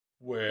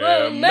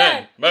We're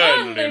men,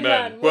 manly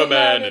men, we're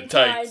men in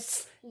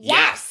tights.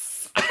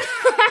 Yes!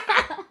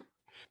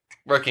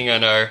 Working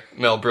on our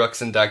Mel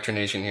Brooks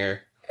indoctrination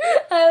here.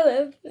 I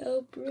love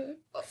Mel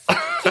Brooks.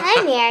 Can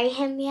I marry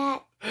him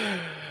yet?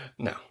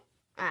 No.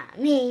 Aw,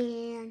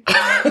 man.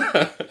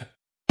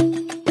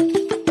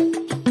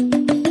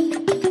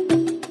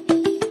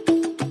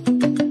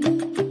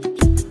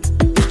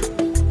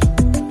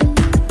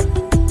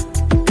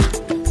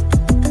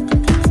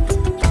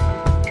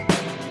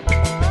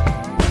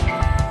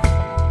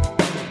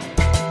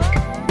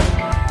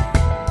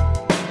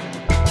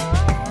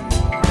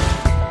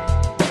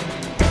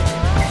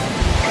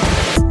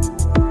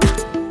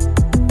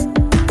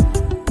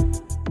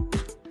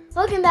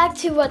 Welcome back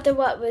to What the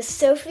What with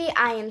Sophie.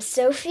 I am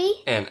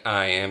Sophie. And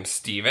I am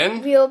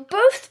Steven. We'll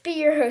both be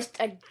your host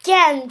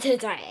again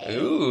today.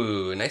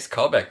 Ooh, nice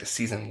callback to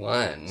season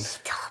 1. He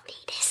told me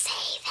to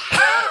say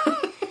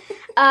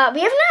that.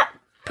 We have not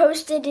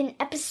posted an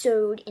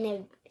episode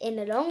in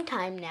a long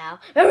time now,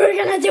 but we're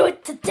gonna do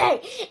it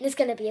today, and it's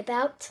gonna be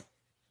about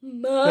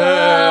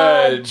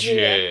magic.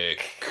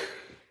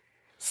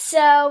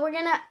 So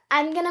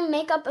I'm gonna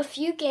make up a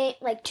few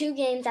two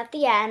games at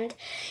the end,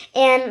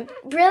 and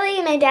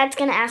really my dad's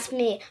gonna ask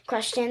me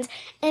questions.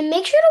 And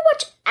make sure to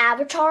watch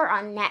Avatar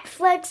on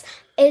Netflix.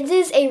 It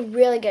is a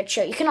really good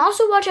show. You can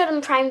also watch it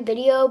on Prime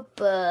Video,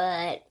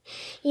 but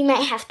you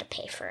might have to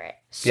pay for it.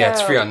 So, Yeah,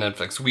 it's free on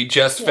Netflix. We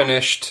just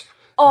finished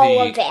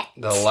all of it.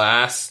 The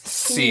last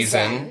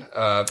season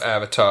of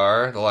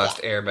Avatar, The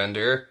Last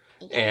Airbender.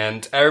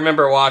 And I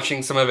remember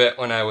watching some of it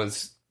when I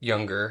was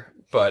younger.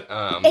 But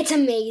it's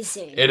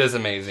amazing. It is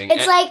amazing.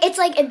 It's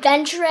like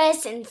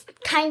adventurous and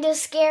kind of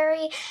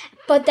scary,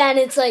 but then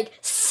it's like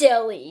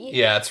silly.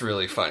 Yeah, it's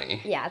really funny.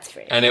 Yeah, it's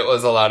pretty. And it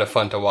was a lot of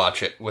fun to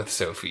watch it with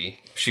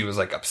Sophie. She was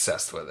like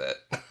obsessed with it.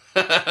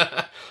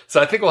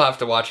 So I think we'll have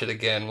to watch it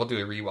again. We'll do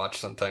a rewatch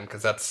sometime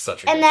because that's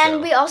such a good show. And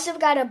then we also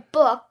got a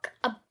book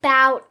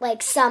about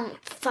like some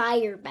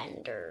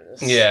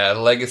firebenders. Yeah,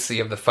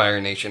 Legacy of the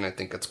Fire Nation, I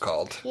think it's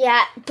called.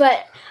 Yeah,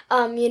 but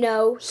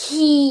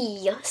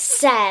he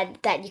said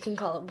that you can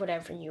call it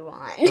whatever you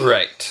want.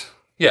 Right.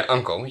 Yeah,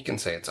 Uncle. We can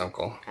say it's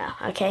Uncle. Oh,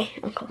 okay,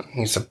 Uncle.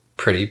 He's a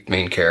pretty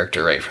main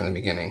character right from the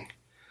beginning.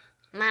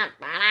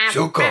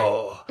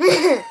 Shuko.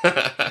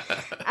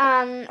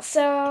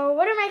 So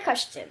what are my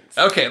questions?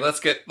 Okay,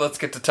 let's get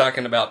to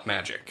talking about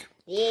magic.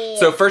 Yeah.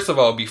 So first of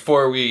all,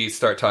 before we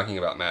start talking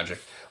about magic,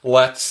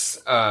 let's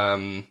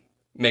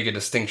make a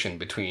distinction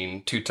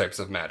between two types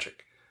of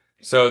magic.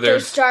 So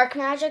there's dark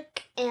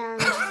magic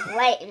and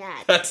light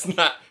magic. That's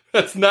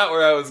not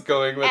where I was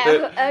going with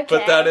it. Okay.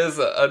 But that is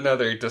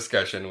another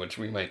discussion which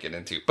we might get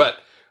into. But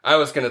I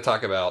was going to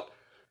talk about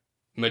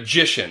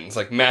magicians,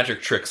 like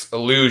magic tricks,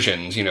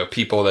 illusions,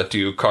 people that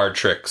do card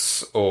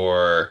tricks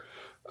or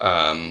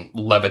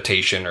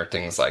levitation or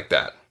things like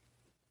that.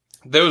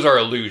 Those are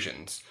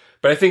illusions.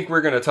 But I think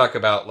we're going to talk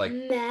about like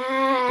magic.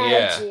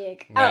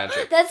 Yeah,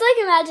 magic. Oh, that's like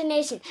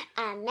imagination.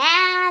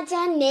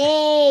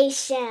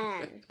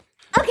 Imagination.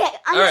 Okay,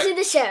 on to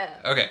the show.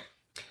 Okay.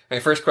 My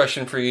first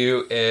question for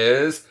you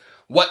is,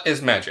 what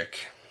is magic?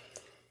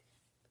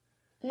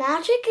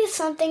 Magic is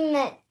something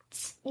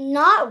that's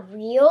not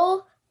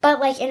real, but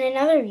like in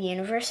another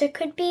universe it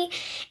could be.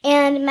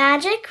 And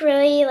magic I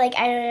really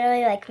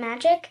like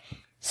magic.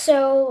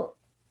 So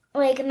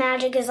like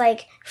magic is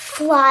like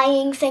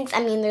flying things.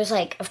 I mean, there's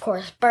like, of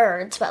course,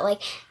 birds, but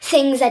like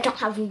things that don't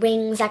have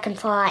wings that can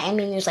fly. I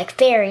mean, there's like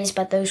fairies,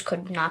 but those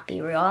could not be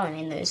real. I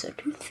mean, there's a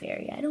tooth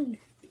fairy. I don't know.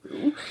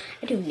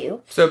 I don't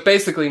know. So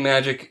basically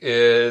magic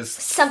is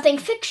something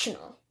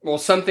fictional. Well,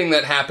 something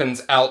that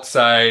happens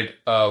outside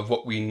of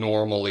what we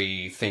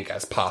normally think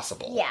as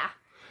possible. Yeah.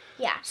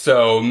 Yeah.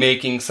 So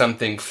making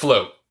something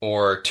float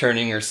or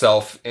turning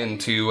yourself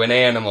into an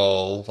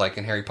animal like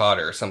in Harry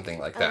Potter or something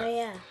like that. Oh,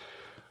 yeah.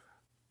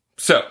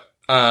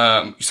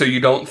 So you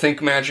don't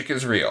think magic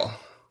is real?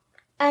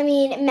 I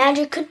mean,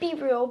 magic could be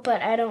real,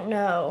 but I don't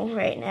know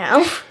right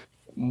now.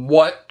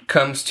 What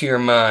comes to your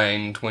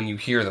mind when you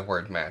hear the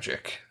word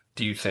magic?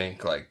 Do you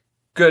think like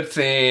good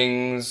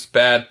things,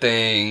 bad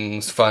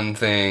things, fun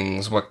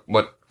things?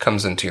 What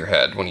comes into your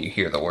head when you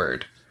hear the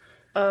word?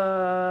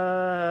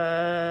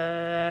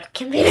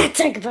 Can we not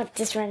talk about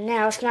this right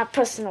now? It's not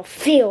personal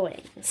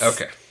feelings.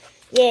 Okay.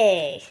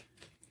 Yay.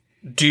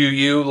 Do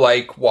you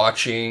like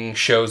watching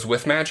shows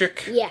with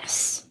magic?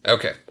 Yes.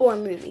 Okay. Or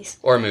movies.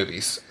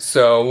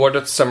 So what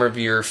are some of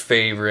your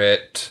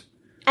favorite...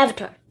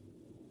 Avatar.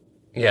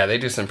 Yeah, they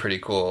do some pretty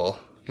cool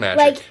magic.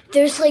 Like,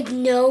 there's like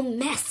no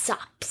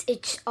mess-ups.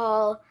 It's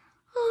all...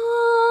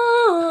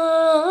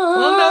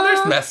 Well, no,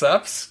 there's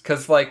mess-ups.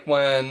 Because like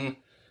when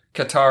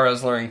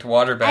Katara's learning to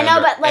waterbend, I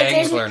know, but like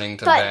Aang's learning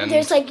to bend. But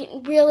there's like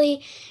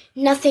really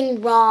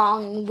nothing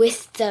wrong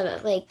with the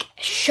like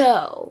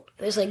show.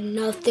 There's like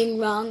nothing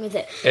wrong with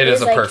it. It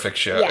is a like, perfect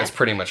show. Yeah. It's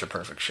pretty much a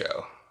perfect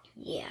show.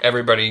 Yeah.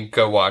 Everybody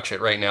go watch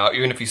it right now.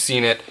 Even if you've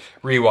seen it,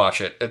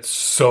 rewatch it. It's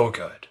so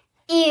good.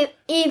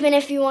 Even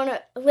if you want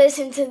to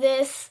listen to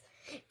this,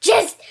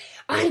 just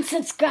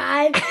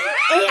unsubscribe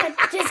and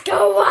just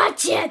go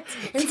watch it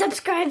and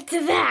subscribe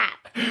to that.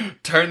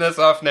 Turn this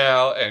off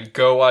now and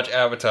go watch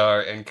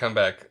Avatar and come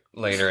back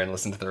later and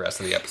listen to the rest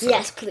of the episode.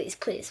 Yes, please,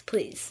 please,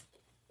 please.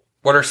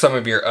 What are some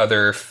of your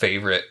other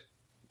favorite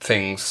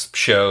things,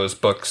 shows,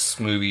 books,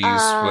 movies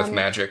with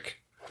magic?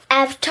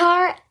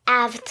 Avatar,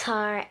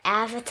 Avatar,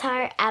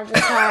 Avatar,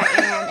 Avatar,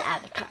 and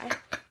Avatar.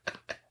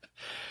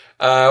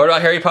 What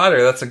about Harry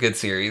Potter? That's a good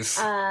series.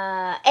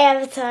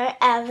 Avatar,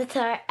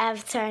 Avatar,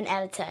 Avatar, and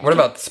Avatar. What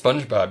about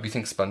SpongeBob? Do you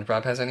think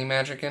SpongeBob has any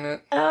magic in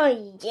it? Oh,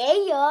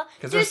 yeah.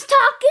 There's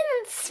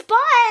talking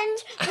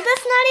sponge, but that's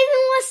not even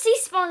what sea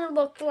sponge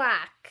looked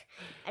like.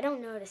 I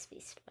don't know what a sea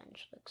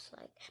sponge looks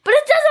like. But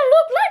it doesn't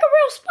look like a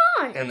real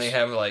sponge. And they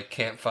have, like,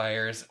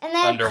 campfires and they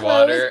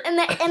underwater. And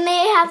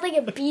they have, like,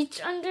 a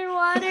beach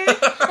underwater.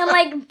 And,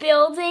 like,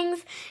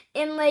 buildings.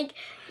 And, like,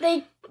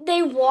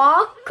 they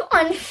walk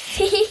on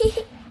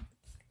feet.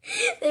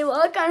 They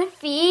walk on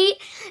feet,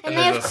 and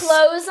they have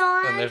clothes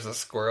on. And there's a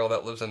squirrel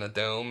that lives in a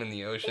dome in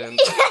the ocean.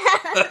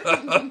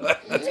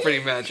 That's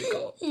pretty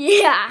magical.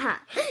 Yeah.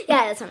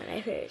 Yeah, that's one of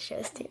my favorite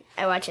shows, too.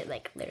 I watch it,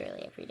 like,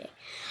 literally every day.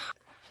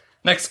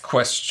 Next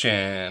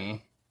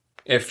question.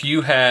 If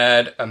you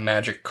had a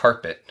magic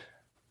carpet,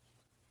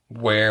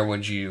 where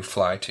would you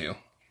fly to?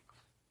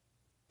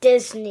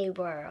 Disney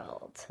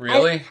World.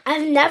 Really?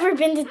 I've never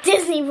been to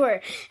Disney World.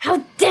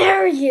 How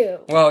dare you?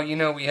 Well, you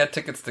know, we had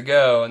tickets to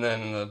go, and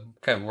then the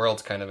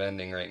world's kind of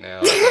ending right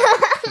now.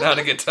 Not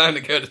a good time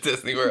to go to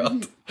Disney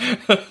World. I'm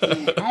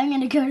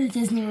going to go to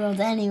Disney World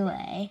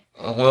anyway.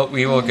 Well,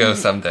 we will go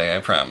someday,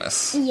 I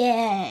promise.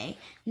 Yay.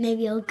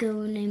 Maybe I'll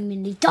go in a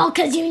mini doll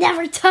because you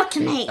never took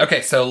me.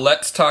 Okay, so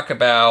let's talk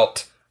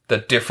about the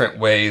different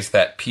ways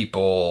that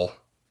people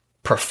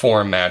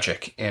perform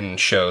magic in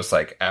shows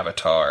like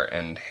Avatar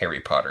and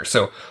Harry Potter.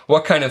 So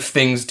what kind of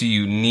things do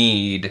you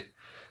need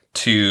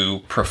to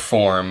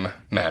perform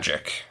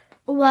magic?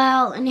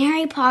 Well, in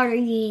Harry Potter,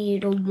 you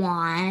need a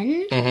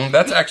wand. Mm-hmm.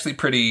 That's actually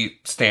pretty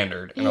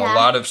standard in a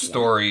lot of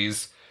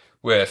stories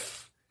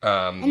with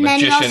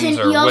magicians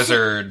or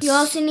wizards. You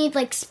also need,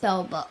 like,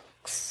 spell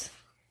books.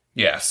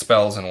 Yeah,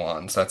 spells and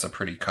wands. That's a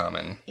pretty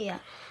common. Yeah.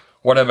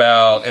 What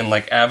about in,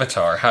 like,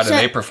 Avatar? How do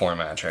they perform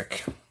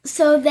magic?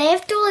 So they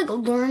have to, like,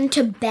 learn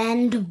to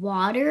bend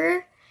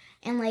water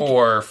and, like...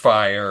 Or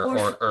fire,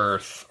 or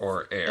earth,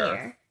 or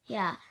air.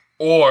 Yeah.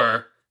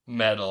 Or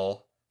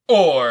metal,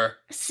 or...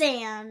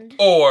 sand.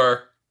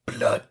 Or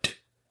blood.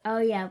 Oh,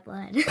 yeah,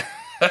 blood.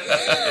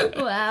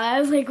 Wow, I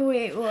was like,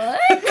 wait, what?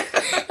 I was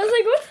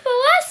like, what's the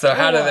last So one?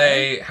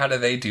 how do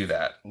they do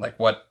that? Like,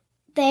 what...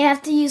 They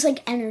have to use,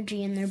 like,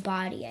 energy in their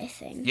body, I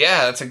think.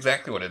 Yeah, that's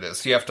exactly what it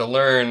is. You have to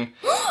learn...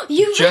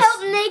 You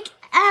helped make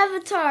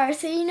Avatar,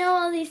 so you know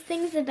all these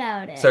things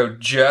about it. So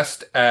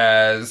just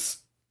as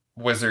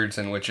wizards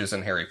and witches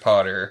in Harry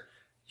Potter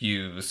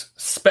use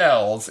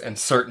spells and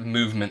certain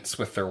movements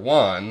with their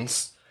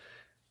wands,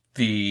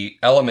 the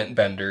element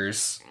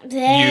benders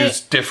use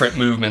different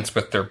movements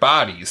with their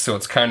bodies. So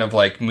it's kind of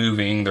like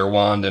moving their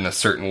wand in a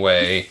certain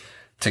way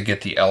to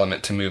get the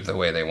element to move the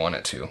way they want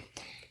it to.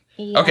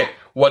 Yeah. Okay,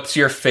 what's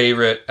your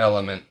favorite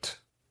element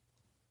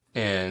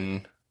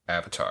in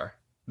Avatar?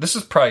 This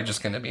is probably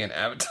just going to be an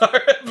Avatar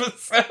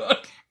episode.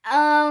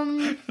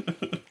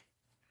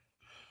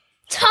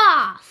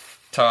 Toph.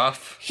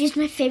 Toph? She's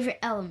my favorite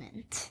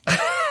element.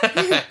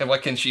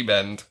 What can she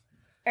bend?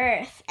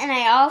 Earth. And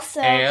I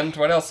also... And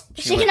what else?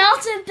 She can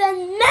also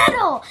bend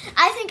metal.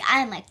 I think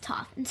I'm like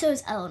Toph, and so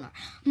is Eleanor.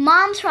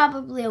 Mom's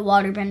probably a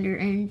waterbender,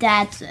 and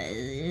Dad's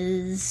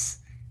is...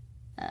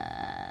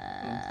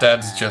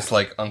 Dad's just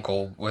like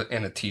Uncle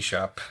in a tea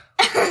shop.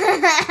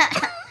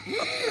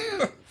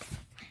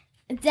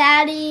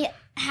 Daddy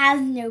has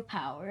no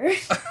power.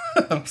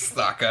 I'm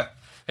Sokka.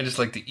 I just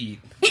like to eat.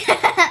 Eat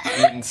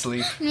and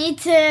sleep. Me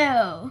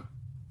too.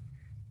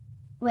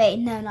 Wait,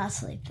 no, not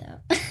sleep though.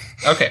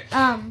 Okay.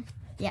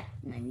 Yeah.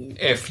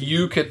 If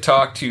you could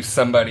talk to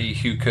somebody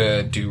who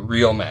could do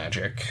real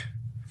magic,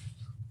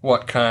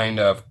 what kind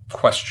of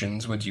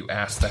questions would you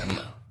ask them?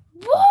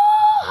 Whoa!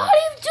 How do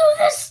you do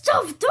this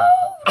stuff,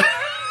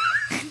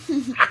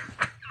 dude?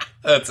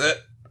 That's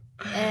it?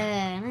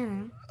 I don't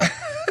know. I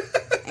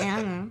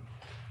don't know.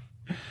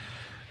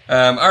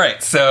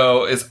 Alright,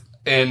 so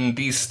in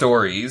these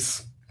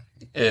stories,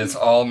 is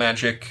all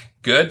magic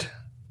good?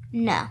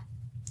 No.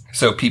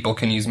 So people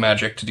can use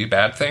magic to do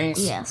bad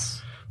things?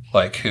 Yes.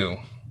 Like who?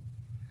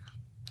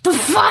 The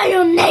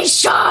Fire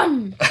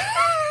Nation!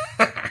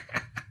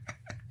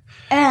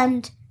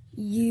 And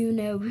you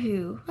know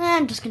who.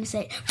 I'm just gonna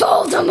say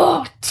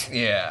Voldemort!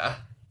 Yeah.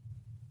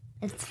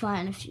 It's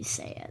fine if you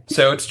say it.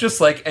 So it's just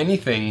like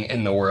anything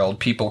in the world,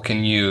 people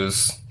can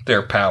use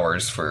their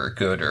powers for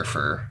good or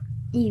for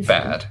Evil.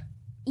 bad.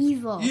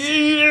 Evil.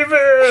 Evil!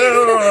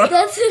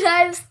 That's what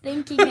I was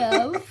thinking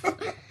of.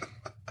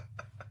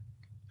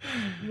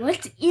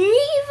 What's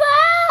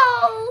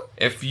evil?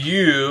 If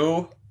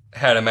you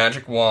had a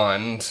magic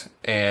wand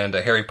and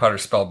a Harry Potter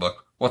spell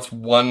book, what's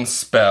one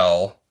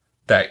spell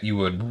that you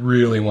would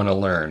really want to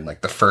learn?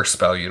 Like the first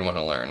spell you'd want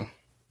to learn?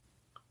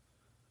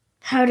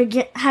 How to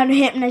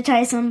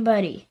hypnotize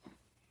somebody.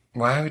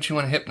 Why would you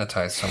want to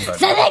hypnotize somebody?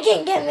 So they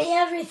can give me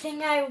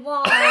everything I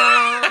want.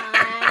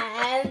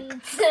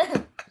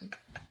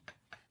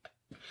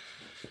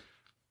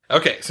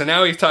 Okay, so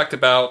now we've talked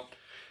about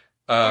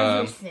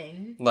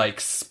Everything. like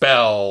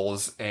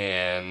spells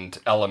and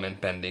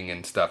element bending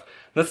and stuff.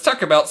 Let's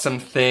talk about some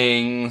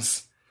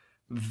things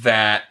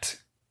that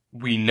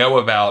we know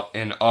about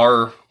in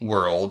our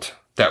world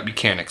that we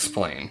can't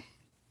explain.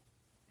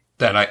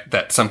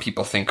 That some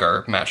people think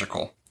are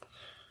magical.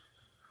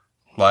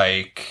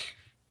 Like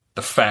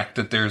the fact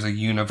that there's a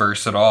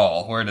universe at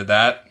all. Where did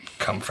that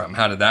come from?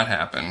 How did that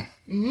happen?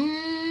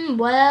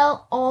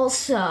 Well,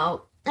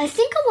 also, I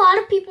think a lot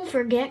of people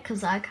forget,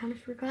 because I kind of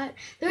forgot,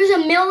 there's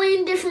a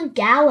million different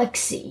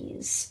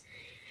galaxies.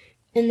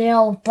 And they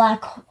all have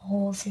black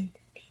holes in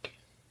it.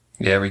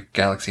 Yeah, every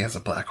galaxy has a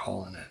black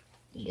hole in it.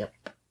 Yep.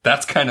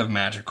 That's kind of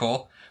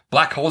magical.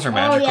 Black holes are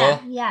magical.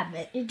 Oh, yeah,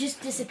 but it just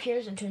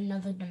disappears into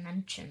another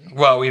dimension.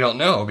 Well, we don't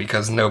know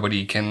because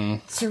nobody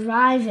can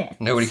Survive it.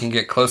 Nobody can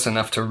get close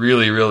enough to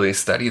really, really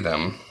study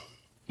them.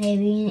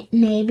 Maybe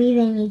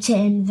they need to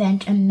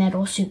invent a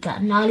metal suit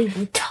that not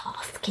even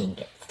Toph can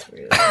get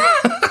through.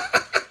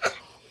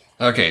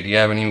 Okay, do you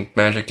have any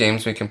magic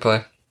games we can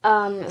play?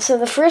 So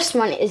the first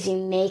one is you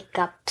make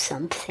up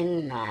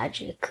something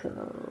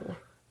magical.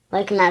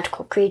 Like a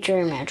magical creature,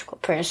 a magical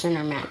person,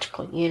 or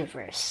magical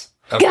universe.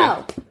 Okay.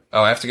 Go!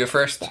 Oh, I have to go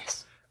first?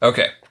 Yes.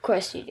 Okay. Of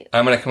course you do.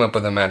 I'm going to come up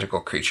with a magical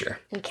creature.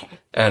 Okay.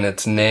 And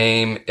its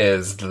name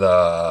is the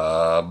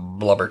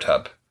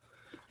Blubbertub.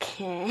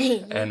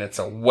 Okay. And it's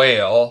a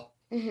whale.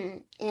 Mm-hmm.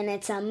 And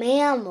it's a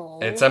mammal.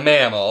 It's a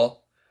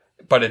mammal,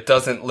 but it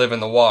doesn't live in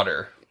the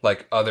water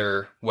like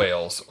other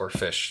whales or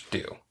fish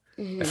do.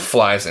 Mm-hmm. It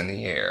flies in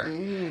the air.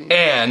 Mm-hmm.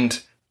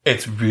 And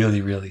it's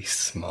really, really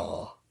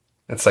small.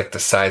 It's like the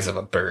size of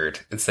a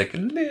bird. It's like a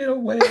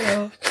little whale.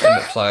 And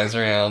it flies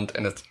around,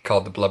 and it's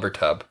called the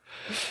Blubbertub.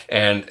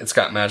 And it's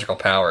got magical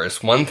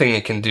powers. One thing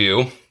it can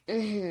do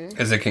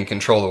is it can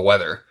control the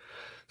weather.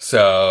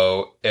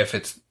 So if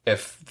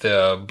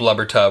the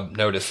Blubbertub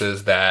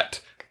notices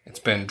that it's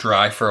been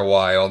dry for a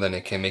while, then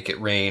it can make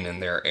it rain in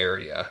their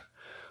area.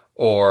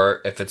 Or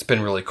if it's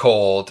been really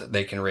cold,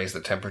 they can raise the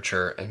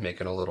temperature and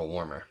make it a little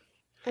warmer.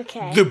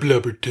 Okay. The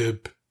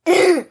Blubbertub.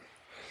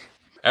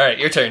 All right,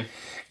 your turn.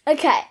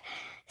 Okay.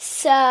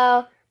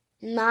 So,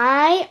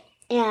 my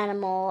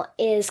animal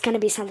is going to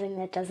be something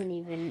that doesn't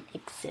even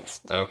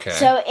exist. Okay.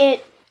 So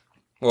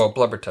Well,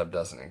 Blubbertub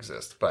doesn't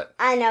exist, but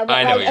I know, but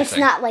I know what you're it's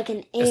saying. not like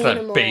an animal.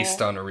 It's not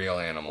based on a real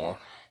animal.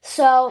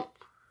 So,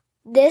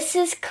 this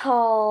is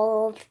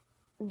called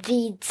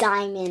the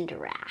diamond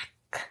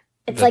rack.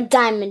 It's like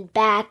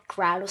diamondback,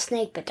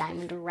 rattlesnake, but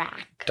diamond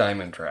rack.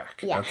 Diamond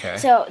rack. Yeah. Okay.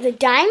 So, the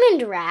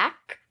diamond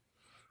rack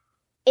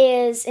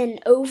is an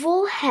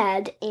oval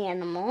head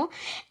animal,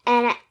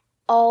 and it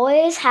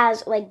always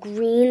has like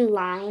green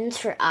lines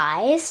for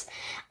eyes.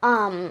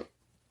 But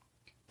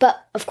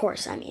of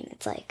course, I mean,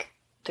 it's like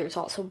there's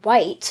also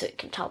white, so you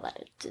can tell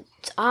that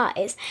it's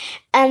eyes.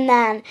 And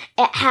then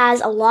it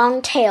has a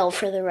long tail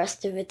for the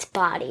rest of its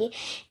body,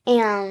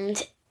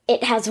 and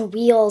it has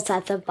wheels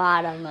at the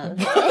bottom of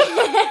it.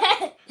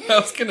 I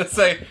was gonna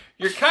say,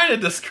 you're kind of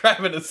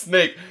describing a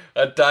snake,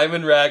 a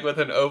diamond rag with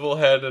an oval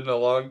head and a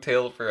long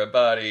tail for a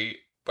body,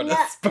 but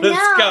it's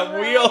got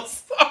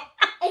wheels.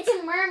 It's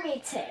a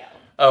mermaid tail.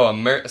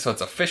 Oh, so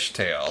it's a fish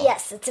tail.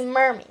 Yes, it's a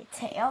mermaid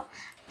tail,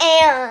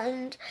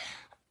 and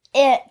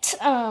it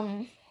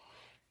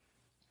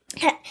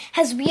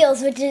has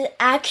wheels, which is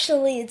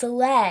actually its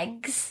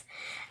legs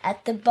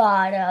at the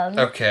bottom.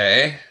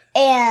 Okay.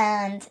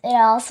 And it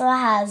also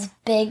has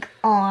big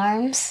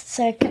arms,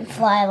 so it can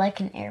fly like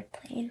an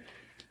airplane.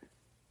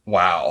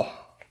 Wow.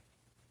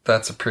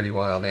 That's a pretty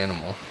wild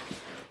animal.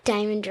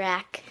 Diamond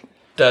rack.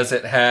 Does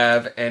it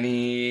have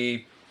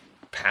any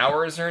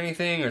powers or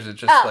anything, or is it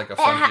just like a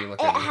funky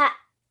looking?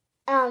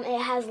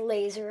 It has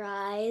laser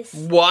eyes.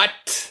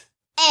 What?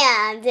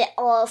 And it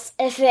also,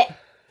 if it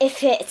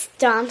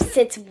stomps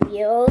its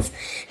wheels,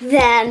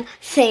 then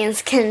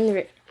things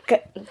can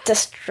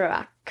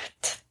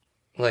destruct.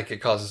 Like it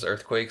causes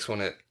earthquakes when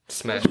it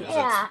smashes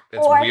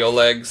its wheel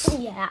legs?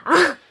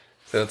 Yeah.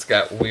 So it's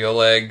got wheel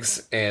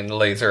legs and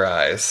laser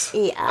eyes.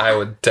 Yeah. I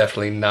would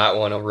definitely not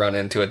want to run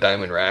into a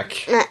diamond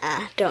rack.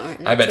 Don't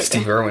run. I bet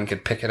Steve Irwin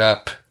could pick it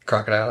up.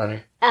 Crocodile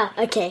Hunter. Oh,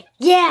 okay.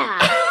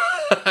 Yeah!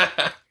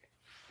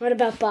 What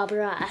about Bob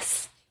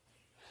Ross?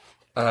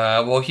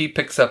 Well, he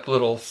picks up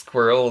little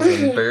squirrels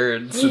and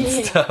birds and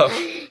stuff.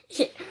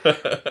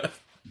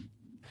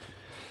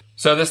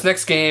 So this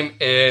next game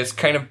is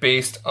kind of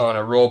based on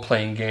a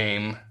role-playing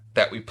game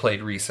that we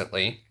played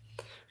recently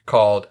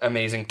called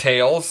Amazing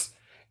Tales.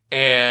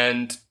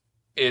 And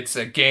it's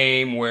a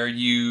game where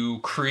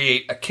you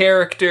create a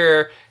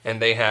character and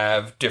they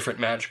have different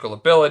magical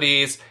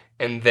abilities,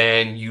 and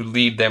then you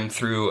lead them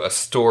through a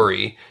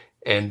story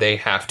and they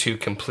have to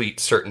complete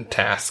certain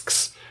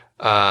tasks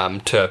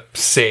to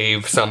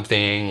save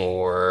something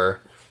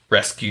or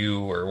rescue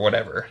or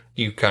whatever.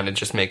 You kind of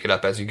just make it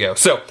up as you go.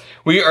 So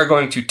we are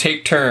going to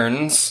take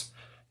turns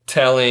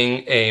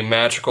telling a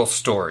magical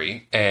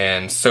story,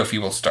 and Sophie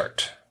will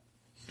start.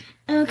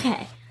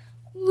 Okay.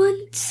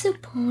 Once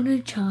upon a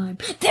time,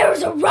 there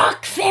was a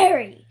rock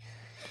fairy.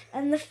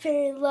 And the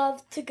fairy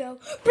loved to go.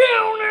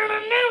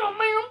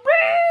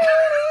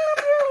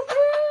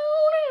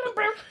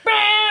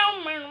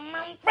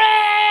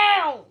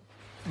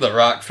 The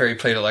rock fairy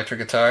played electric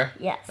guitar?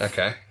 Yes.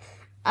 Okay.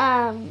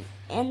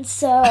 And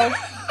so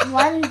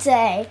one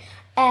day,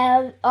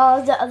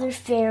 all the other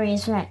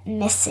fairies went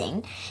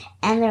missing,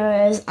 and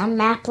there was a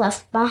map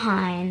left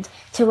behind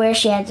to where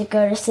she had to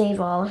go to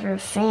save all of her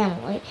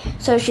family.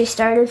 So she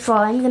started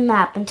following the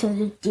map into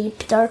the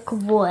deep, dark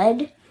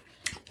wood,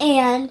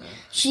 and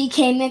she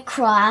came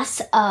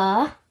across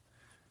a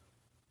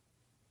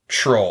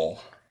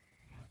troll.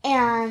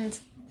 And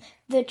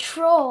the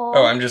troll...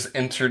 Oh, I'm just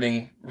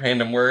inserting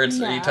random words?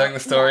 No, Are you telling the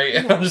story? no,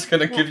 And I'm just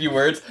going to give you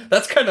words?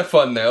 That's kind of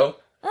fun, though.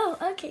 Oh,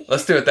 okay.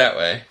 Let's do it that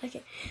way.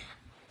 Okay.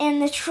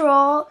 And the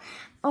troll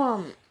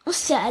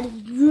said,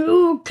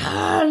 "You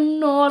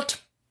cannot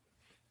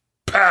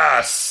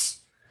pass."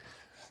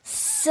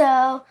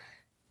 So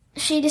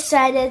she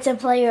decided to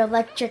play her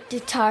electric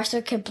guitar so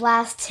it could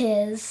blast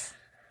his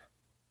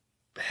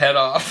head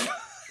off.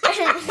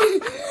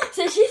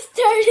 So she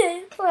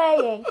started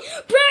playing.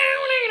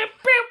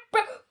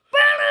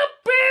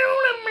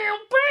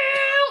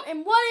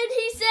 And what did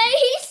he say?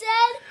 He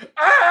said,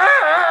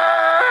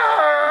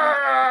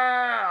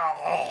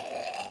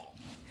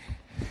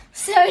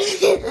 so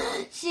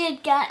she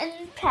had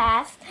gotten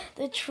past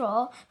the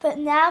troll, but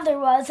now there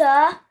was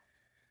a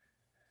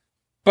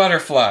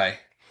butterfly.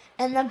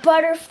 And the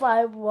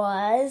butterfly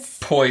was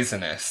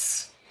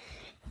poisonous.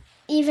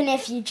 Even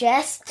if you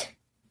just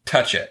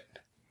touch it.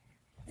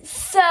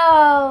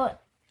 So,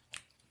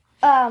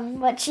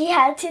 what she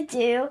had to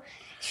do,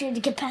 she had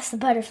to get past the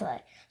butterfly.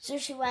 So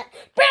she went,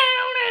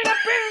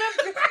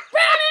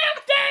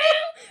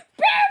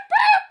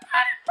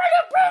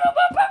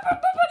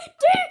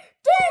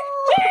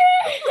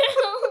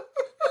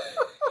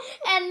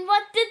 and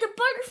what did the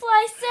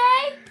butterfly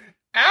say?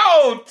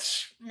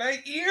 Ouch!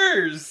 My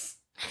ears!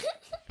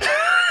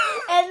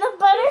 And the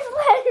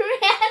butterfly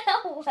ran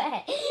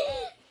away.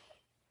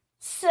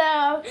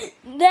 So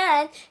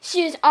then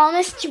she was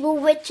almost to a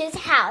witch's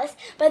house,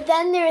 but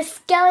then there were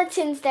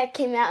skeletons that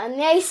came out, and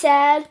they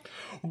said,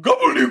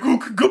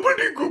 "Gobbledygook,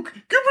 gobbledygook,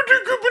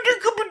 gobbledygook,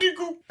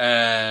 gobbledygook."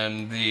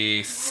 And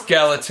the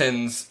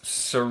skeletons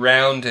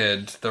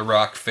surrounded the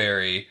rock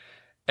fairy,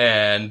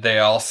 and they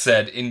all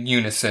said in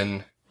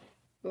unison,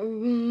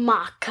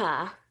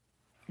 "Maka,"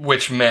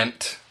 which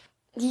meant,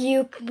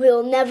 "You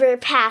will never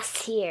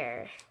pass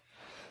here."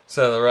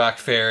 So the rock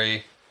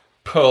fairy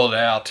pulled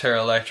out her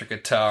electric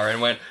guitar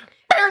and went,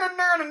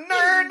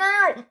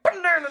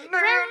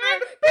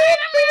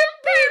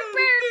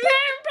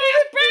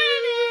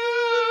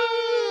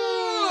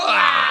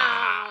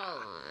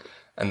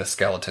 and the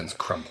skeletons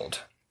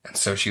crumbled. And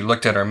so she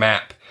looked at her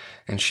map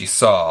and she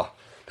saw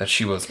that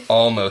she was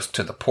almost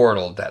to the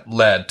portal that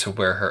led to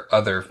where her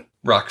other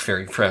rock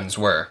fairy friends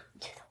were.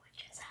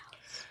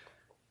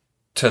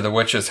 To the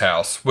witch's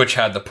house, which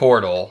had the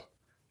portal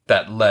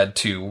that led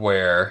to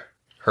where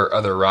her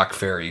other rock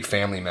fairy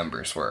family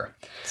members were.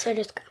 So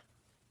just go.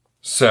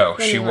 So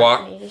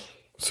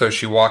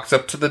she walks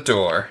up to the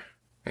door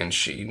and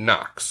she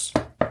knocks.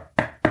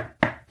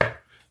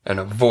 And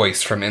a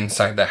voice from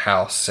inside the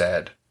house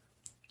said,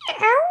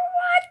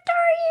 "What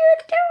are you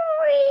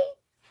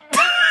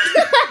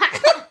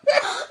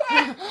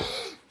doing?"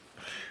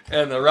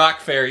 And the rock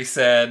fairy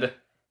said,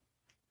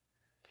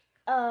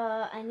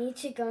 I need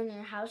to go in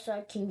your house so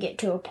I can get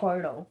to a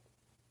portal.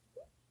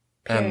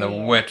 And the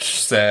witch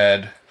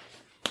said,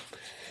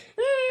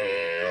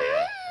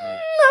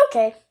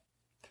 Okay.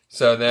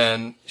 So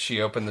then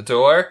she opened the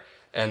door,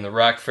 and the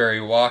rock fairy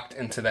walked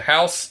into the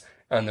house,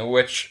 and the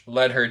witch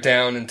led her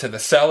down into the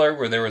cellar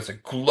where there was a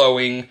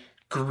glowing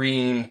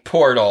green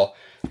portal,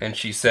 and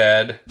she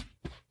said,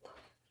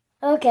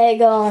 "Okay,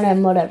 go on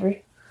and whatever."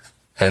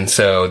 And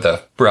so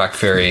the rock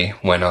fairy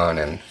went on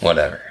and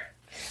whatever.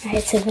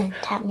 Alright, so then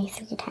tap me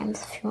 3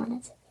 times if you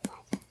want it.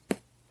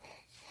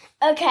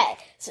 Okay,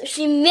 so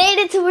she made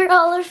it to where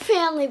all her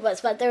family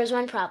was, but there was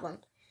one problem.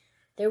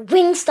 Their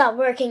wings stopped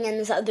working in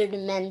this other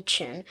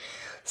dimension,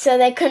 so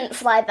they couldn't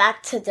fly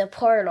back to the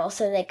portal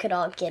so they could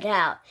all get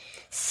out.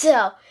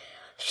 So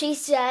she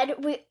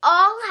said, "We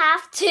all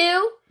have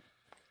to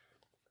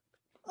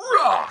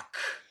rock!"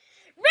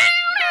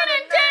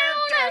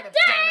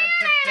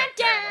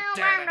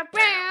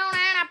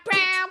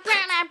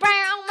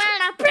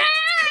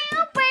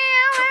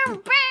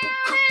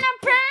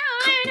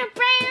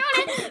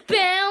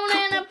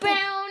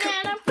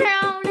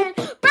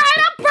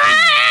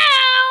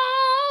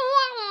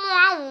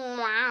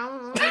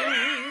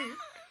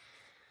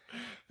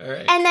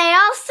 And they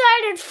all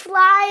started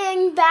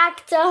flying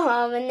back to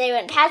home, and they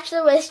went past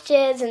the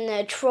witches and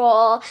the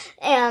troll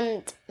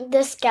and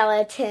the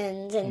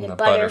skeletons and the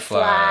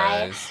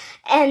butterflies.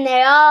 And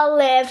they all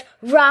lived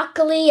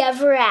rockily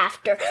ever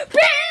after.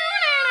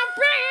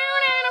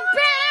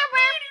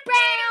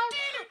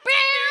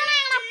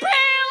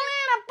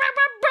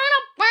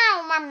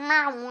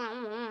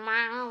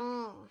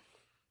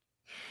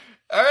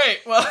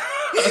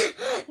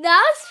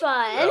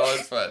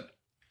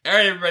 All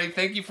right, everybody.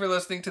 Thank you for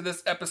listening to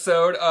this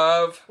episode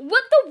of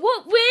What the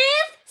What with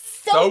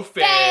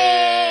Sophie.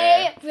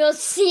 We'll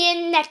see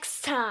you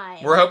next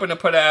time. We're hoping to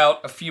put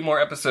out a few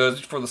more episodes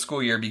before the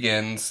school year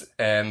begins,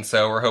 and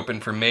so we're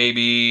hoping for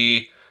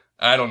maybe,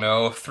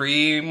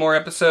 3 more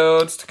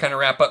episodes to kind of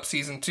wrap up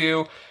season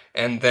 2,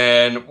 and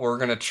then we're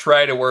going to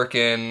try to work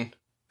in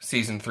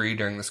season 3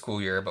 during the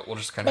school year, but we'll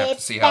just kind of have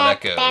to see how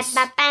that goes.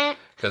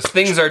 Because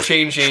things are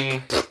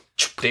changing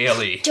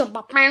daily.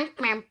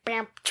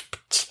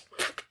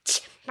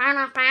 All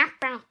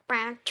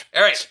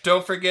right,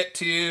 don't forget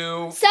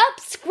to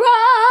subscribe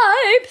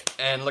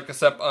and look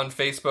us up on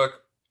Facebook.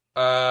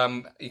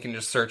 You can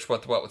just search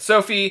What the What with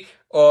Sophie,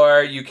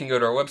 or you can go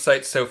to our website,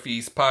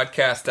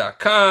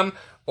 sophiespodcast.com,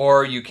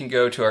 or you can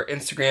go to our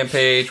Instagram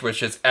page,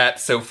 which is at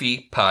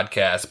Sophie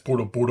Podcast.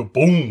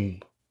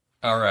 Boom.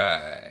 All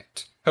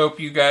right. Hope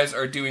you guys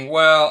are doing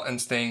well and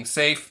staying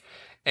safe,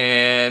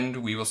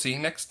 and we will see you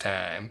next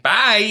time.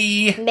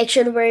 Bye. Make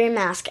sure to wear your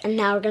mask. And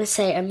now we're going to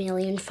say a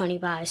million funny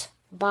byes.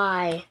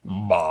 Bye.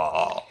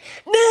 Bye.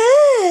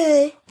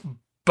 Bye.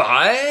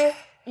 Bye.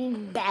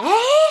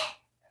 Bye.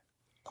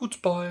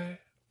 Goodbye.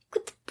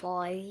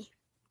 Goodbye.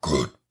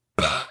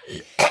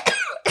 Goodbye.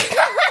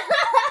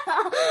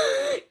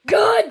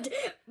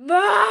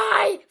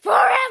 Goodbye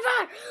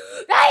forever.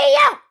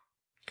 Bye.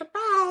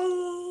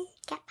 Goodbye.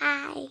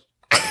 Goodbye.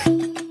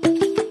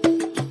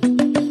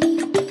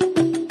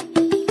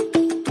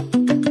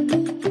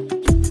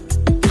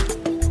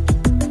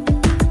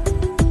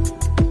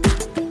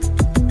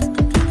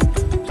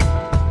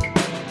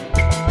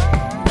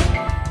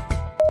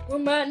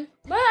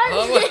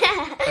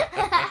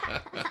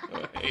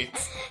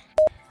 Wait.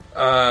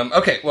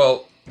 Okay,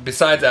 well,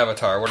 besides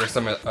Avatar, what are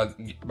some I'm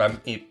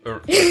playing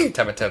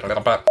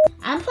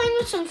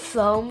with some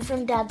foam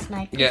from Dad's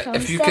microphone. Yeah,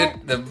 if you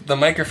set. could, the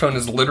microphone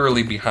is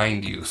literally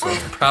behind you, so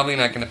it's probably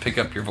not going to pick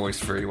up your voice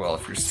very well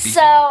if you're speaking.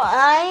 So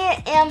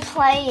I am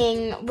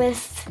playing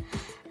with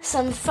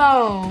some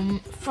foam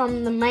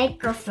from the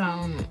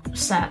microphone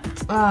set,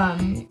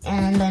 and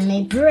I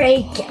may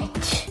break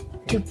it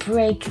to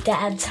break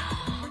Dad's heart.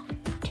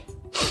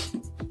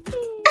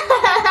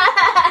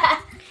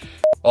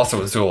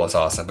 Also, Azula is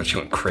awesome, but she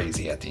went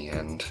crazy at the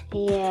end.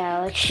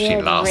 Yeah, like She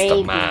lost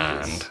her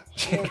mind.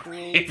 She had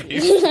Get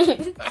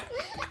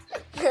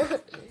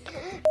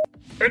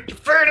your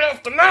foot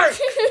off the mark!